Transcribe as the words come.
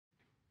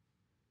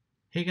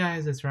Hey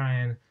guys, it's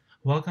Ryan.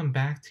 Welcome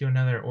back to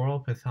another oral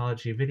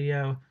pathology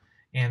video,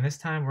 and this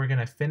time we're going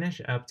to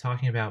finish up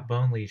talking about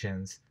bone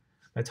lesions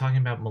by talking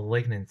about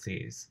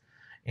malignancies.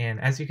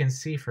 And as you can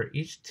see, for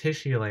each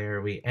tissue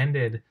layer, we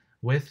ended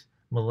with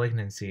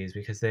malignancies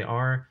because they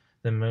are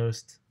the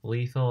most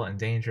lethal and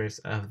dangerous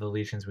of the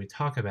lesions we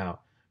talk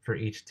about for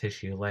each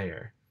tissue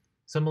layer.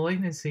 So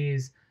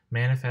malignancies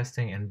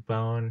manifesting in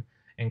bone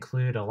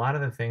include a lot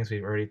of the things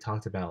we've already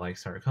talked about, like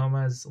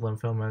sarcomas,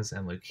 lymphomas,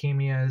 and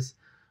leukemias.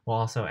 We'll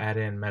also add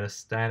in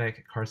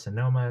metastatic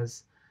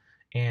carcinomas,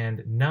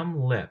 and numb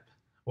lip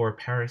or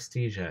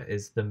paresthesia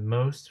is the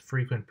most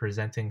frequent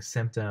presenting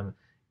symptom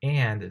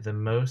and the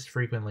most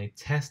frequently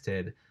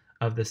tested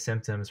of the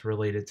symptoms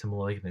related to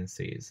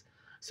malignancies.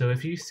 So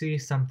if you see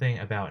something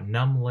about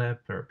numb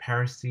lip or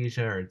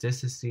paresthesia or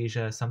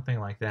dysesthesia, something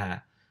like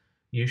that,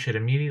 you should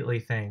immediately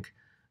think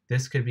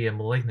this could be a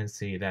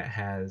malignancy that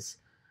has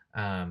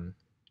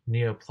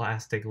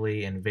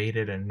neoplastically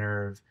invaded a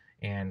nerve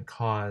and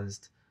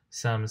caused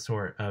some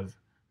sort of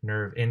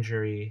nerve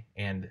injury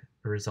and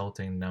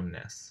resulting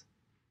numbness.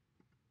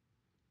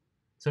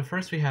 So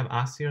first we have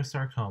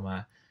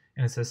osteosarcoma,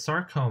 and it's a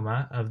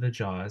sarcoma of the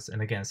jaws. And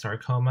again,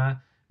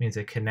 sarcoma means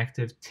a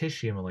connective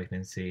tissue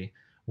malignancy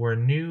where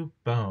new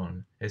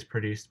bone is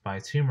produced by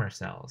tumor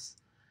cells.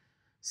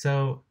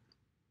 So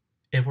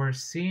if we're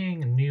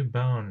seeing new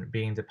bone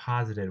being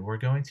deposited, we're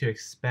going to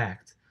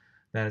expect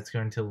that it's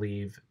going to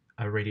leave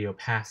a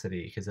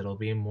radiopacity because it'll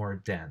be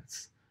more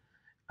dense.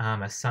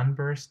 A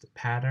sunburst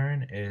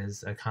pattern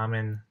is a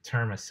common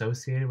term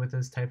associated with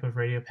this type of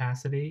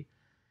radiopacity,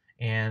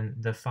 and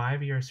the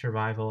 5-year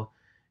survival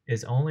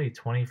is only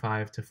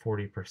 25 to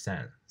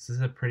 40%. This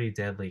is a pretty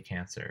deadly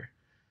cancer.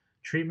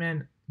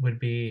 Treatment would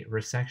be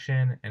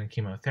resection and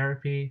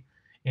chemotherapy,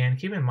 and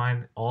keep in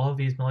mind all of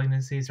these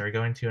malignancies are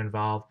going to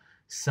involve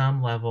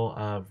some level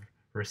of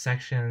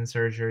resection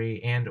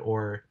surgery and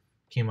or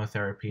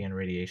chemotherapy and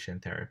radiation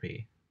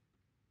therapy.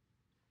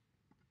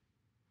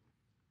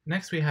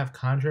 Next, we have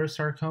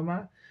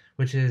chondrosarcoma,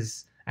 which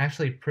is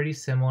actually pretty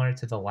similar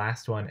to the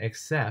last one,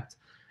 except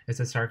it's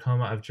a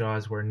sarcoma of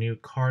jaws where new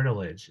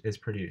cartilage is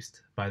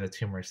produced by the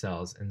tumor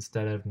cells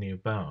instead of new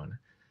bone.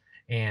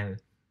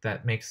 And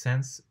that makes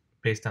sense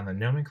based on the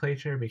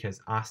nomenclature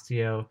because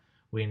osteo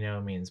we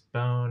know means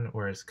bone,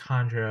 whereas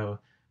chondro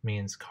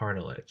means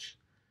cartilage.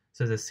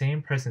 So the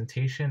same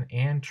presentation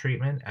and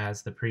treatment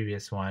as the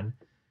previous one,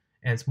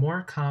 and it's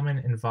more common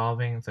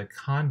involving the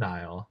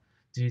condyle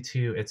due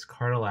to its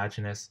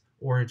cartilaginous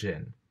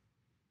origin.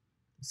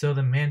 So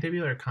the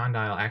mandibular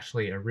condyle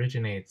actually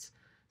originates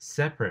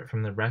separate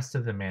from the rest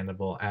of the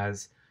mandible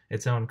as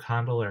its own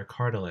condylar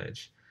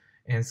cartilage.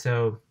 And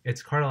so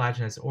its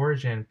cartilaginous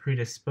origin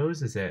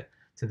predisposes it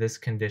to this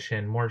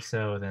condition more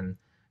so than,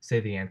 say,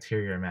 the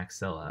anterior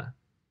maxilla.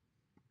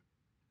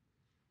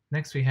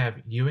 Next, we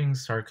have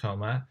Ewing's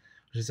sarcoma,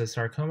 which is a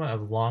sarcoma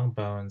of long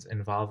bones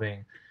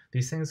involving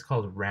these things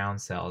called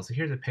round cells.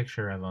 Here's a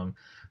picture of them.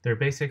 They're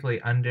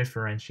basically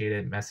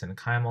undifferentiated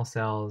mesenchymal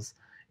cells,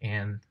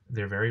 and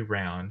they're very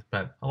round,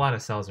 but a lot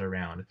of cells are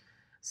round.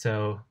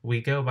 So we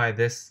go by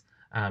this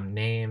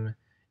name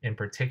in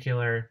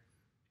particular.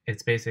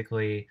 It's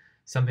basically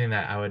something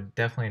that I would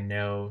definitely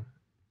know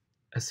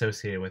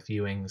associated with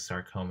Ewing's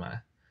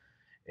sarcoma.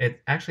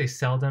 It actually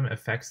seldom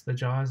affects the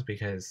jaws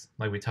because,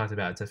 like we talked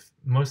about, it's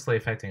mostly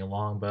affecting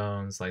long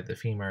bones like the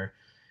femur.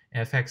 It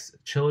affects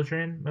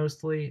children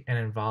mostly and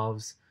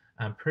involves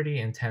pretty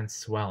intense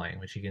swelling,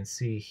 which you can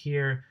see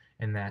here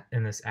in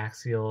this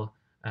axial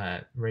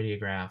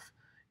radiograph.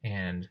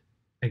 And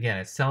again,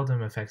 it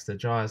seldom affects the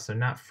jaws, so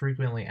not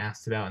frequently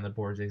asked about in the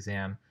board's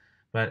exam,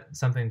 but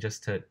something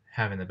just to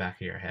have in the back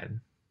of your head.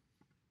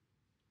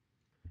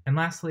 And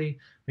lastly,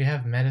 we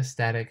have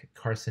metastatic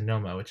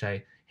carcinoma, which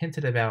I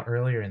hinted about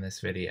earlier in this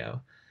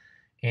video.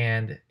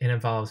 And it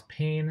involves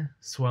pain,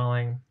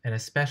 swelling, and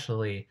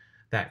especially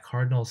that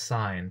cardinal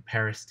sign,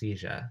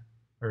 paresthesia,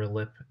 or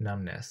lip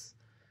numbness.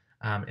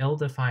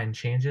 Ill-defined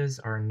changes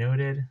are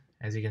noted,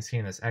 as you can see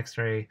in this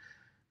x-ray.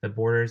 The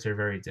borders are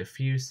very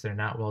diffuse, they're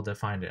not well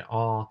defined at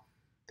all.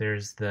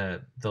 There's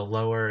the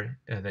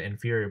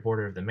inferior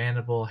border of the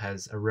mandible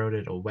has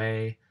eroded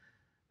away.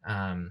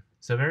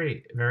 So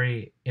very,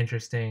 very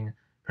interesting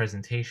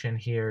presentation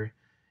here.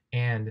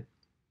 And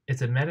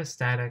it's a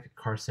metastatic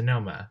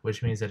carcinoma,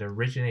 which means it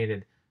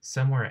originated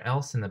somewhere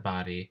else in the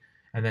body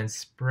and then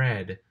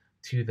spread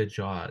to the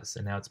jaws,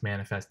 and now it's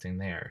manifesting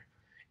there.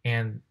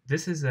 And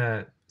this is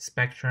a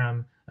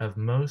spectrum of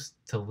most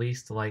to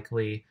least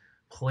likely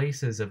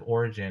places of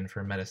origin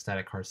for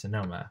metastatic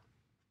carcinoma.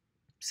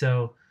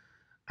 So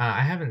I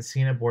haven't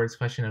seen a board's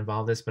question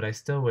involve this, but I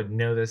still would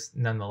know this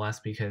nonetheless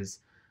because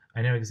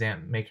I know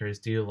exam makers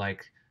do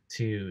like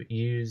to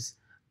use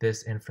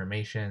this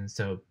information,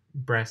 so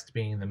breast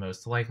being the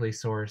most likely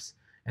source,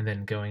 and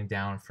then going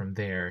down from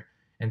there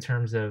in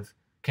terms of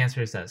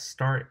cancers that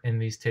start in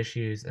these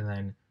tissues and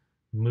then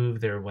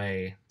move their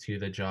way to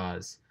the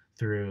jaws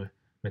through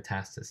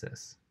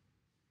metastasis.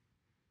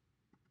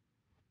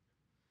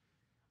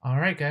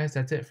 Alright guys,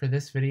 that's it for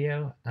this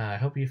video. I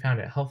hope you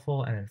found it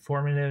helpful and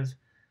informative.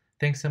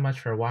 Thanks so much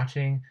for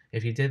watching.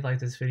 If you did like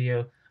this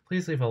video,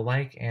 please leave a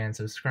like and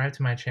subscribe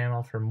to my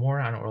channel for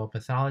more on oral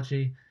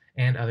pathology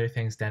and other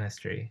things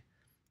dentistry.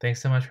 Thanks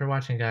so much for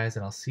watching, guys,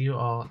 and I'll see you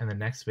all in the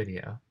next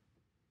video.